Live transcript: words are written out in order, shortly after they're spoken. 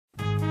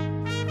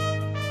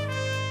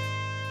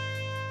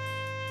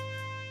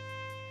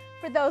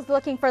For those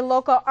looking for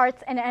local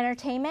arts and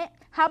entertainment,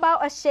 how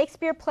about a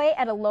Shakespeare play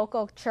at a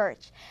local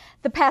church?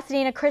 The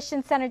Pasadena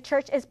Christian Center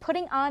Church is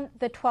putting on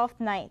the 12th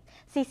night.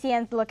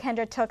 CCN's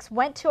LaKendra Tooks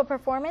went to a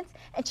performance,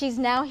 and she's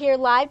now here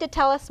live to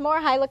tell us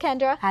more. Hi,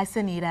 LaKendra. Hi,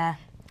 Sunita.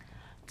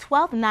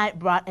 Twelfth Night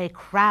brought a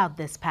crowd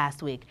this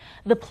past week.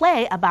 The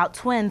play about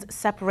twins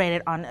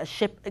separated on a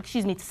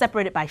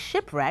separated by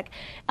shipwreck,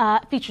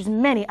 features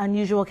many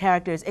unusual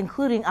characters,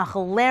 including a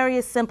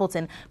hilarious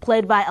simpleton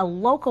played by a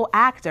local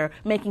actor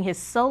making his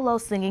solo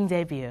singing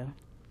debut.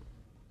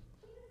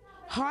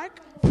 Hark,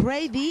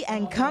 pray thee,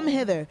 and come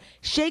hither.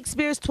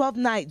 Shakespeare's Twelfth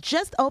Night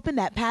just opened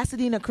at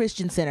Pasadena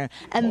Christian Center,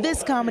 and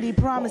this comedy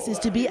promises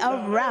to be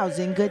a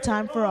rousing good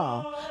time for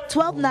all.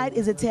 Twelfth Night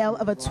is a tale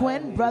of a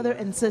twin brother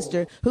and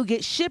sister who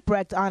get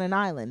shipwrecked on an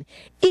island.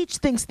 Each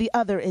thinks the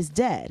other is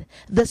dead.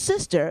 The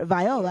sister,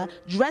 Viola,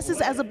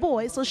 dresses as a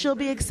boy so she'll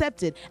be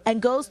accepted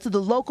and goes to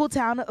the local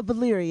town of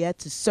Valeria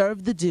to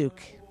serve the Duke.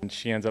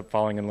 She ends up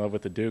falling in love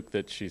with the Duke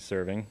that she's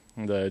serving.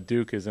 The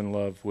Duke is in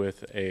love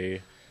with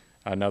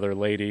another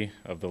lady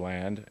of the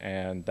land,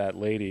 and that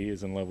lady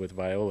is in love with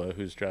Viola,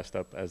 who's dressed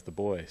up as the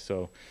boy.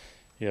 So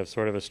you have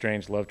sort of a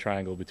strange love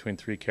triangle between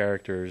three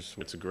characters.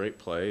 It's a great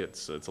play.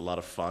 It's a lot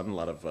of fun, a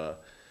lot of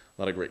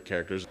great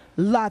characters.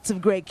 Lots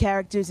of great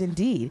characters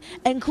indeed,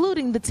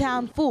 including the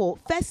town fool,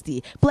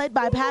 Festi, played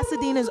by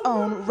Pasadena's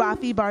own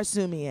Rafi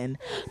Barsumian.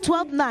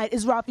 Twelfth Night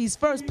is Rafi's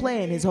first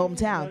play in his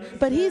hometown,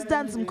 but he's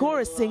done some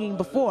chorus singing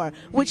before,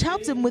 which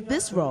helped him with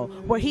this role,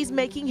 where he's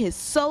making his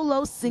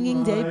solo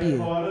singing debut.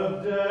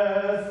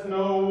 Death,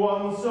 no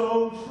one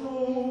so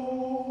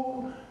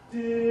true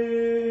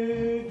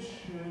did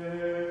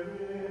share it.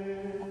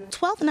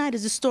 Twelfth Night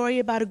is a story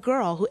about a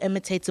girl who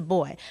imitates a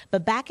boy,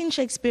 but back in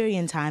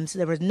Shakespearean times,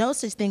 there was no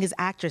such thing as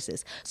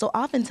actresses, so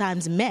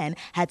oftentimes men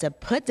had to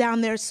put down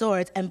their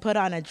swords and put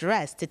on a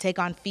dress to take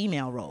on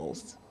female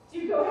roles.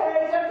 You go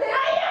ahead and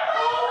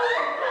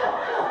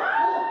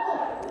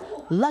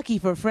Lucky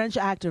for French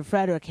actor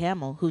Frederick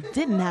Hamill, who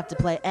didn't have to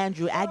play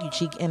Andrew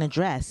Aguecheek in a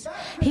dress.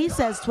 He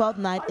says Twelfth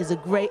Night is a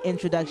great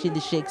introduction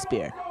to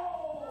Shakespeare,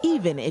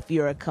 even if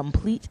you're a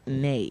complete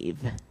knave.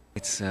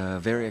 It's a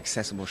very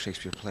accessible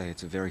Shakespeare play.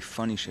 It's a very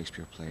funny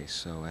Shakespeare play,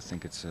 so I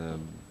think it's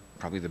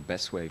probably the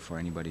best way for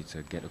anybody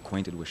to get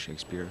acquainted with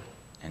Shakespeare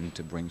and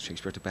to bring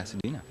Shakespeare to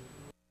Pasadena.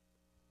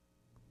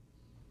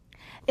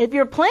 If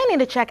you're planning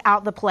to check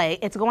out the play,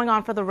 it's going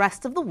on for the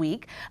rest of the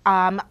week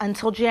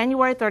until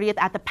January 30th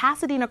at the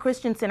Pasadena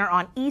Christian Center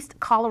on East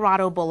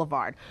Colorado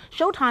Boulevard.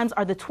 Showtimes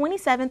are the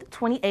 27th,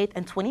 28th,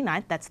 and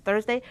 29th. That's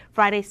Thursday,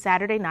 Friday,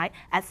 Saturday night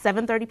at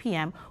 7:30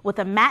 p.m. with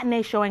a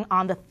matinee showing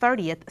on the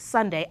 30th,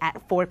 Sunday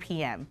at 4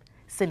 p.m.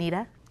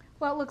 Sunita?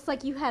 Well, it looks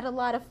like you had a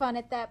lot of fun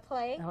at that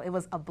play. Oh, it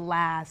was a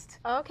blast.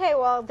 Okay,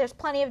 well, there's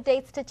plenty of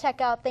dates to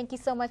check out. Thank you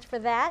so much for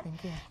that.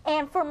 Thank you.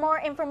 And for more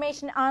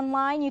information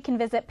online, you can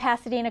visit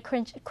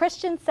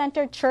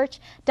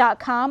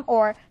PasadenaChristianCenterChurch.com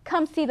or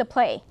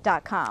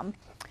ComeSeeThePlay.com.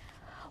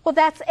 Well,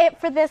 that's it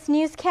for this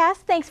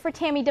newscast. Thanks for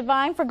Tammy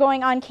Devine for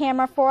going on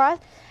camera for us.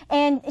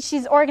 And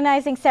she's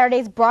organizing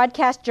Saturday's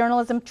broadcast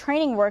journalism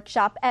training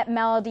workshop at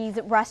Melody's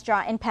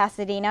Restaurant in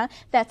Pasadena.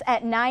 That's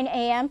at 9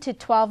 a.m. to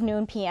 12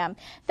 noon p.m.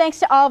 Thanks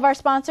to all of our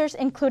sponsors,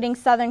 including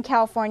Southern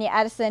California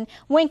Edison,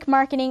 Wink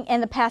Marketing,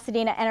 and the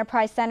Pasadena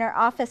Enterprise Center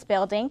office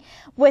building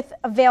with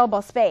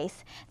available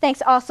space.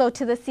 Thanks also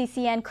to the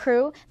CCN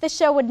crew. The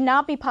show would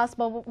not be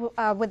possible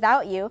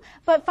without you.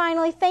 But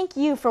finally, thank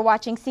you for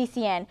watching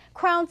CCN,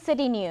 Crown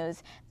City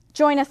News.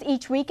 Join us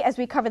each week as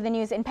we cover the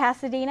news in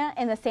Pasadena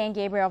and the San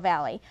Gabriel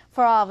Valley.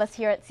 For all of us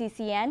here at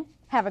CCN,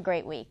 have a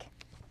great week.